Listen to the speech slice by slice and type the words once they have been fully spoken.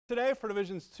Today for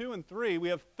Divisions 2 and 3, we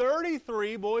have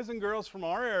 33 boys and girls from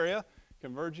our area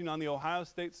converging on the Ohio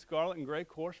State Scarlet and Gray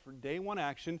course for day one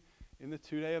action in the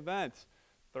two-day event.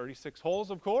 36 holes,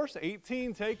 of course,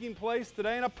 18 taking place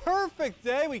today, and a perfect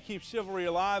day. We keep chivalry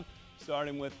alive,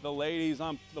 starting with the ladies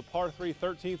on the par 3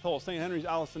 13th hole. St. Henry's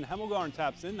Allison Hemmelgarn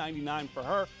taps in, 99 for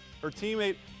her. Her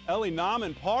teammate Ellie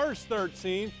Nauman pars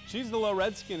 13. She's the low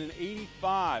redskin in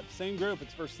 85. Same group,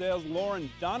 it's Versailles'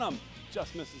 Lauren Dunham.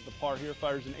 Just misses the par here,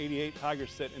 fires an 88.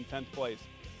 Tigers sit in 10th place.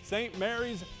 St.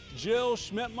 Mary's Jill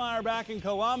Schmidtmeyer back in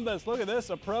Columbus. Look at this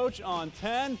approach on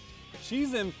 10.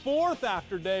 She's in 4th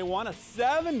after day one, a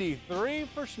 73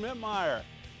 for Schmidtmeyer.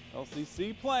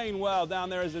 LCC playing well down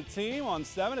there as a team. On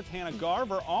 7, it's Hannah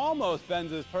Garver, almost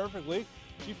bends this perfectly.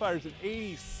 She fires an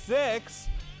 86.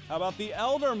 How about the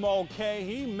elder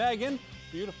Mulcahy, Megan?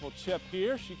 Beautiful chip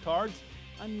here. She cards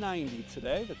a 90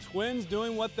 today. The twins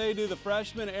doing what they do. The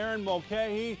freshman Erin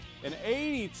Mulcahy, an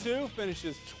 82,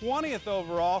 finishes 20th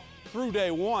overall through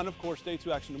day one. Of course, day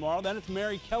two action tomorrow. Then it's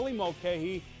Mary Kelly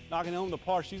Mulcahy knocking home the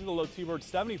par. She's the low T-Bird,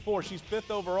 74. She's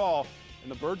 5th overall,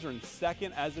 and the Birds are in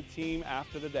 2nd as a team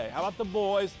after the day. How about the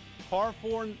boys? Par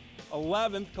 4 and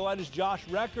 11th. Caletta's Josh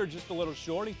Record just a little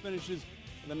short. He finishes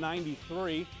with a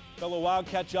 93. Fellow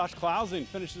Wildcat Josh Clausing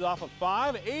finishes off a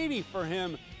 580 for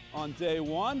him on day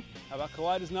one. How about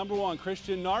Caletta's number 1,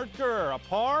 Christian Nartker, a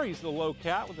par. He's the low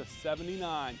cat with a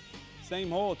 79. Same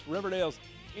hole, it's Riverdale's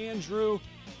Andrew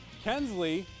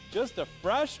Kensley, just a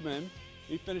freshman.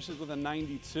 He finishes with a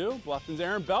 92. Bluffton's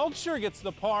Aaron Belcher gets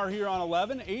the par here on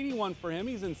 11, 81 for him.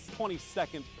 He's in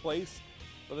 22nd place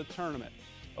for the tournament.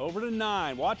 Over to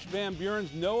 9, watch Van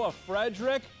Buren's Noah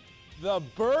Frederick. The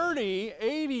birdie,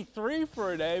 83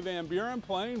 for a day. Van Buren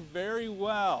playing very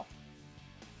well.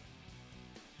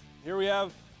 Here we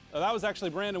have, that was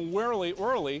actually Brandon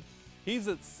Worley. He's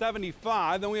at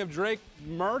 75. Then we have Drake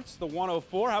Mertz, the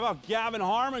 104. How about Gavin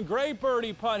Harmon? Great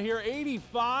birdie putt here,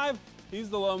 85. He's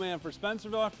the low man for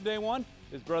Spencerville after day one.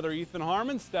 His brother Ethan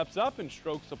Harmon steps up and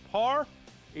strokes a par,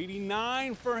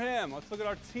 89 for him. Let's look at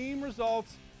our team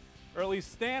results, or at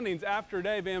least standings after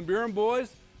day. Van Buren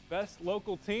boys, best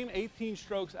local team, 18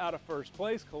 strokes out of first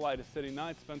place. Caleida sitting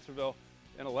 9th, Spencerville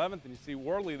in 11th. And you see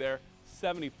Worley there,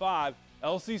 75.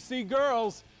 LCC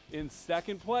girls in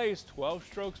 2nd place, 12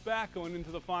 strokes back going into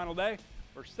the final day.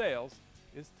 Versailles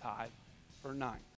is tied for 9th.